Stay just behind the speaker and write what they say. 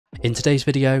In today's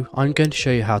video, I'm going to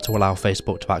show you how to allow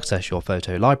Facebook to access your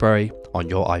photo library on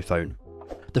your iPhone.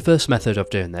 The first method of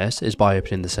doing this is by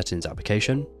opening the settings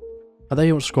application, and then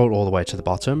you want to scroll all the way to the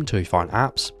bottom until you find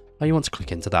apps, and you want to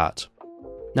click into that.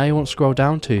 Now you want to scroll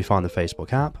down till you find the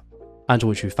Facebook app, and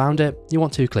once you've found it, you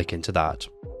want to click into that.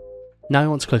 Now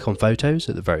you want to click on photos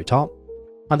at the very top,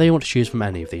 and then you want to choose from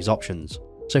any of these options.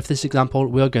 So for this example,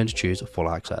 we are going to choose full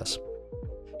access.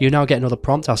 You now get another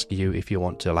prompt asking you if you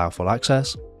want to allow full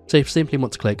access, so you simply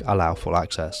want to click allow full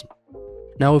access.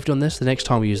 Now we've done this, the next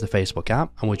time we use the Facebook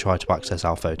app and we try to access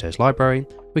our photos library,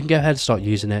 we can go ahead and start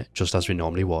using it just as we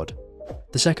normally would.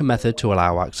 The second method to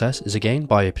allow access is again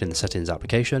by opening the settings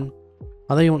application,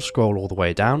 and then you want to scroll all the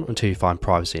way down until you find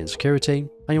privacy and security,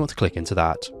 and you want to click into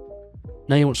that.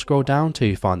 Now you want to scroll down till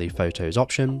you find the photos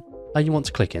option, and you want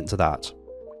to click into that.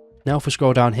 Now if we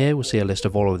scroll down here, we'll see a list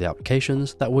of all of the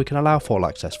applications that we can allow full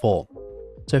access for.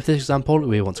 So for this example,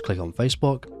 we want to click on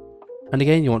Facebook, and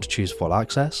again you want to choose full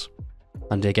access,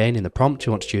 and again in the prompt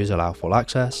you want to choose allow full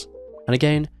access, and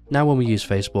again now when we use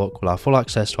Facebook we'll have full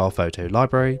access to our photo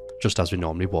library just as we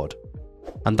normally would.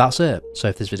 And that's it. So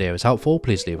if this video is helpful,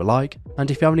 please leave a like,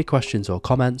 and if you have any questions or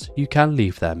comments you can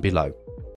leave them below.